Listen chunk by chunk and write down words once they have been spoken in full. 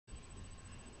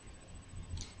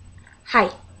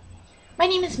Hi, my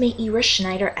name is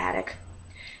Schneider-Atik,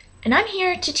 and I'm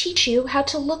here to teach you how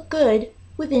to look good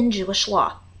within Jewish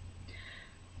law.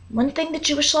 One thing that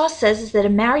Jewish law says is that a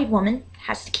married woman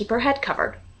has to keep her head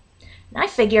covered. And I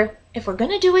figure if we're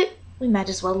going to do it, we might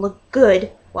as well look good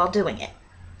while doing it.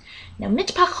 Now,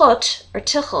 Mitpachot, or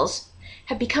Tichels,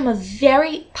 have become a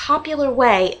very popular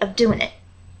way of doing it.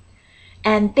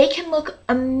 And they can look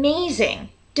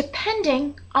amazing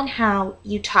depending on how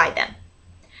you tie them.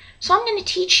 So I'm going to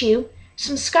teach you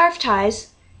some scarf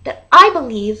ties that I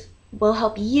believe will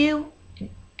help you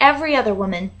and every other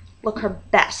woman look her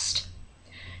best.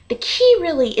 The key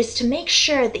really is to make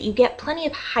sure that you get plenty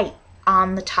of height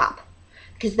on the top,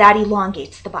 because that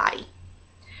elongates the body.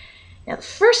 Now, the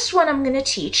first one I'm going to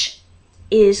teach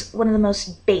is one of the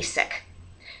most basic.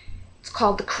 It's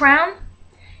called the crown.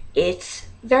 It's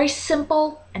very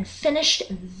simple and finished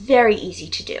and very easy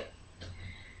to do.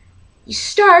 You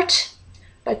start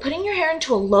by putting your hair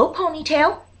into a low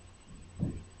ponytail.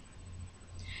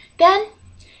 Then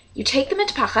you take the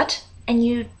mitpachat and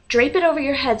you drape it over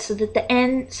your head so that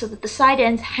the side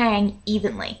ends hang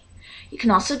evenly. You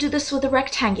can also do this with a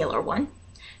rectangular one.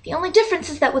 The only difference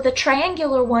is that with a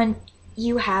triangular one,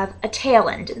 you have a tail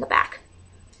end in the back.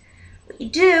 What you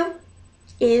do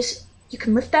is you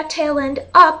can lift that tail end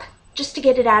up just to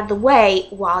get it out of the way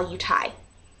while you tie.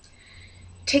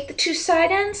 Take the two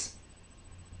side ends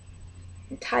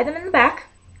and tie them in the back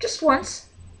just once.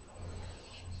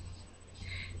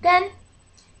 Then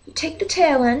you take the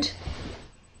tail end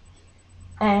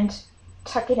and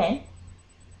tuck it in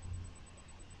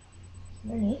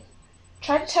underneath.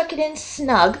 Try to tuck it in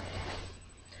snug.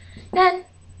 Then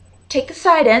take the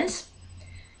side ends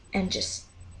and just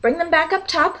bring them back up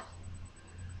top.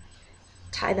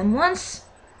 Tie them once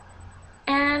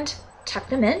and tuck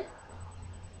them in.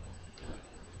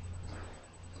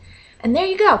 And there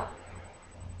you go.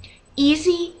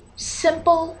 Easy,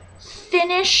 simple,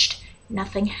 finished,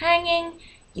 nothing hanging.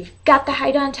 You've got the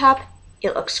height on top.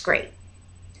 It looks great.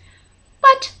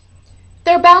 But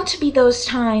there are bound to be those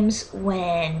times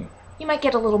when you might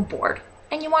get a little bored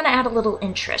and you want to add a little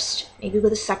interest, maybe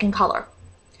with a second color.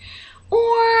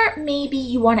 Or maybe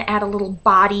you want to add a little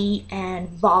body and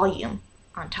volume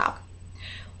on top.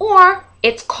 Or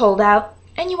it's cold out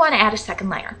and you want to add a second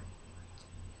layer.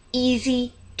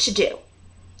 Easy to do.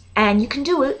 And you can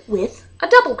do it with a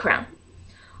double crown.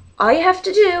 All you have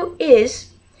to do is,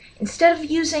 instead of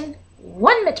using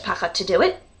one mitpachat to do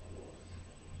it,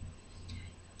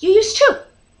 you use two.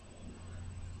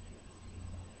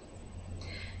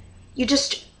 You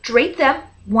just drape them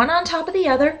one on top of the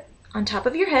other, on top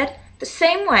of your head, the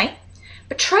same way,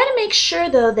 but try to make sure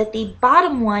though that the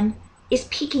bottom one is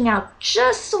peeking out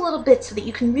just a little bit so that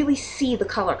you can really see the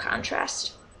color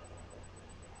contrast.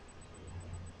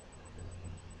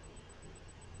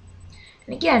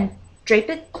 And again, drape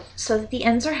it so that the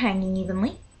ends are hanging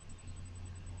evenly.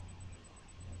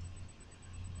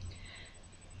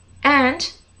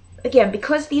 And again,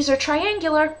 because these are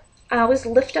triangular, I always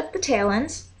lift up the tail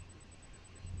ends.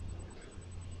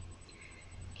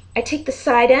 I take the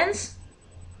side ends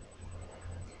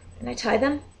and I tie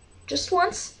them just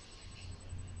once.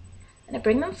 And I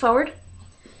bring them forward.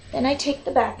 Then I take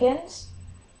the back ends,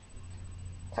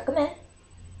 tuck them in.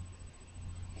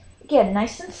 Again,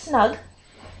 nice and snug.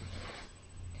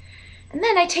 And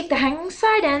then I take the hanging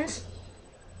side ends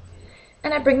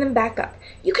and I bring them back up.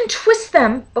 You can twist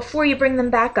them before you bring them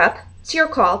back up. It's your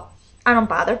call. I don't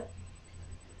bother.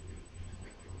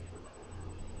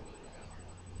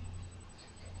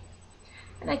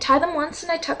 And I tie them once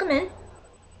and I tuck them in.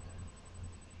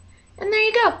 And there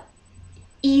you go.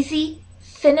 Easy,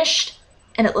 finished,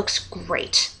 and it looks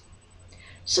great.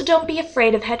 So don't be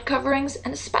afraid of head coverings,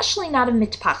 and especially not a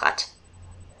mitpachat.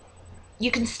 You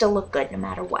can still look good no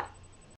matter what.